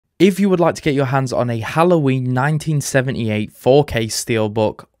If you would like to get your hands on a Halloween 1978 4K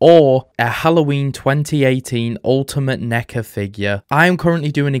Steelbook or a Halloween 2018 Ultimate NECA figure, I am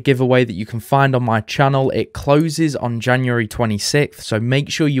currently doing a giveaway that you can find on my channel. It closes on January 26th, so make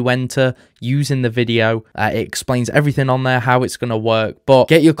sure you enter using the video. It explains everything on there, how it's going to work, but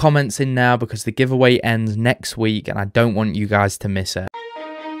get your comments in now because the giveaway ends next week and I don't want you guys to miss it.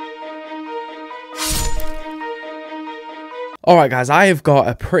 Alright guys, I have got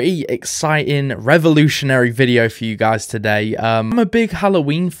a pretty exciting, revolutionary video for you guys today. I'm a big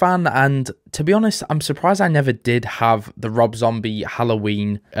Halloween fan, and to be honest, I'm surprised I never did have the Rob Zombie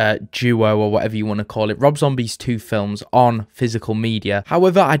Halloween duo, or whatever you want to call it, Rob Zombie's 2 films on physical media.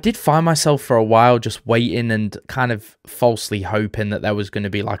 However, I did find myself for a while just waiting and kind of falsely hoping that there was going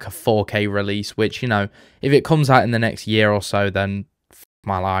to be like a 4K release, which, you know, if it comes out in the next year or so, then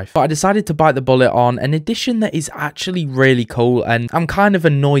my life. But I decided to bite the bullet on an edition that is actually really cool, and I'm kind of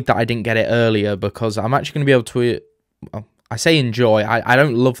annoyed that I didn't get it earlier because I'm actually going to be able to, well, I say enjoy, I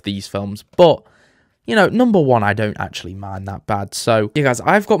don't love these films, but you know, number one, I don't actually mind that bad. So yeah guys,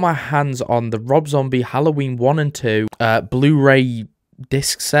 I've got my hands on the Rob Zombie Halloween 1 and 2 Blu-ray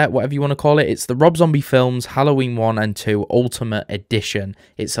disc set, whatever you want to call it. It's the Rob Zombie Films Halloween 1 and 2 Ultimate Edition.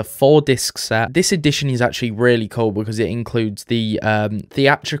 It's a 4-disc set. This edition is actually really cool because it includes the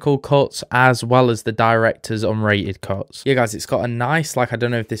theatrical cuts as well as the director's unrated cuts. Yeah guys, it's got a nice, like, I don't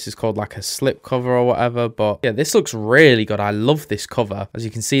know if this is called like a slip cover or whatever, but yeah, this looks really good. I love this cover. As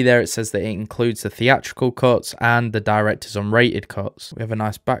you can see there, it says that it includes the theatrical cuts and the director's unrated cuts. We have a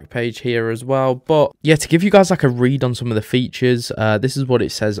nice back page here as well, but yeah, to give you guys like a read on some of the features, this is what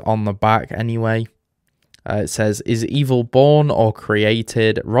it says on the back anyway. It says, is evil born or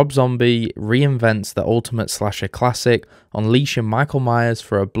created? Rob Zombie reinvents the ultimate slasher classic, unleashing Michael Myers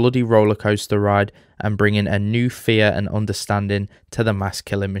for a bloody roller coaster ride and bringing a new fear and understanding to the mass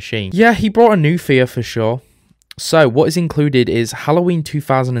killing machine. Yeah, he brought a new fear for sure. So what is included is Halloween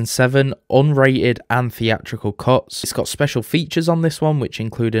 2007 unrated and theatrical cuts. It's got special features on this one, which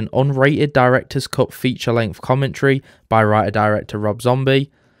include an unrated director's cut feature-length commentary by writer-director Rob Zombie,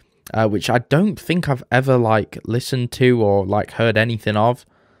 which I don't think I've ever like listened to or like heard anything of.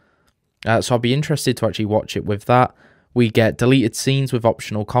 So I'll be interested to actually watch it with that. We get deleted scenes with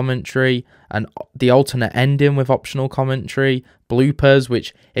optional commentary, and the alternate ending with optional commentary, bloopers,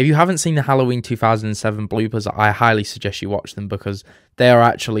 which if you haven't seen the Halloween 2007 bloopers, I highly suggest you watch them because they are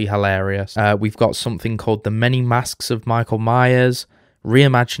actually hilarious. We've got something called The Many Masks of Michael Myers,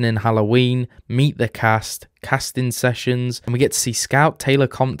 Reimagining Halloween, Meet the Cast, casting sessions, and we get to see Scout Taylor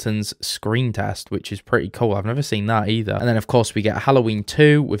Compton's screen test, which is pretty cool. I've never seen that either. And then of course we get Halloween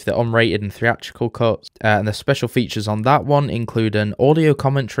 2 with the unrated and theatrical cuts, and the special features on that one include an audio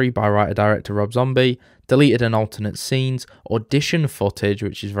commentary by writer-director Rob Zombie, deleted and alternate scenes, audition footage,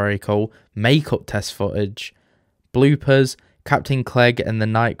 which is very cool, makeup test footage, bloopers, Captain Clegg and the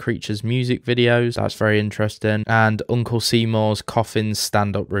Night Creatures music videos, that's very interesting, and Uncle Seymour's coffin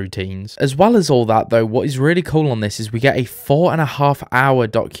stand-up routines. As well as all that though, what is really cool on this is we get a 4.5-hour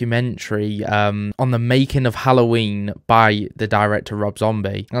documentary on the making of Halloween by the director Rob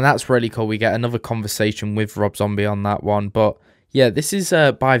Zombie, and that's really cool. We get another conversation with Rob Zombie on that one, but yeah, this is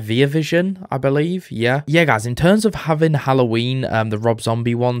by Via Vision, I believe. Yeah guys, in terms of having Halloween, the Rob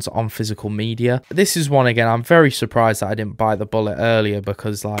Zombie ones on physical media, this is one, again, I'm very surprised that I didn't bite the bullet earlier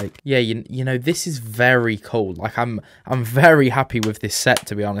because, like, yeah, you know, this is very cool. Like, I'm very happy with this set,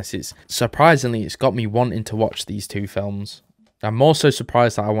 to be honest. It's surprisingly, it's got me wanting to watch these 2 films. I'm also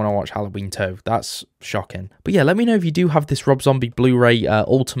surprised that I want to watch Halloween 2. That's shocking. But yeah, let me know if you do have this Rob Zombie Blu-ray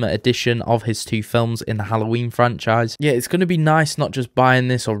Ultimate Edition of his 2 films in the Halloween franchise. Yeah, it's going to be nice not just buying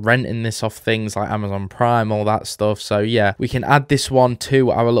this or renting this off things like Amazon Prime, all that stuff. So yeah, we can add this one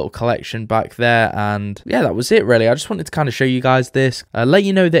to our little collection back there. And yeah, that was it really. I just wanted to kind of show you guys this, let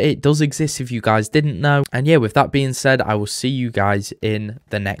you know that it does exist if you guys didn't know. And yeah, with that being said, I will see you guys in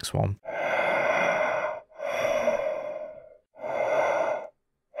the next one.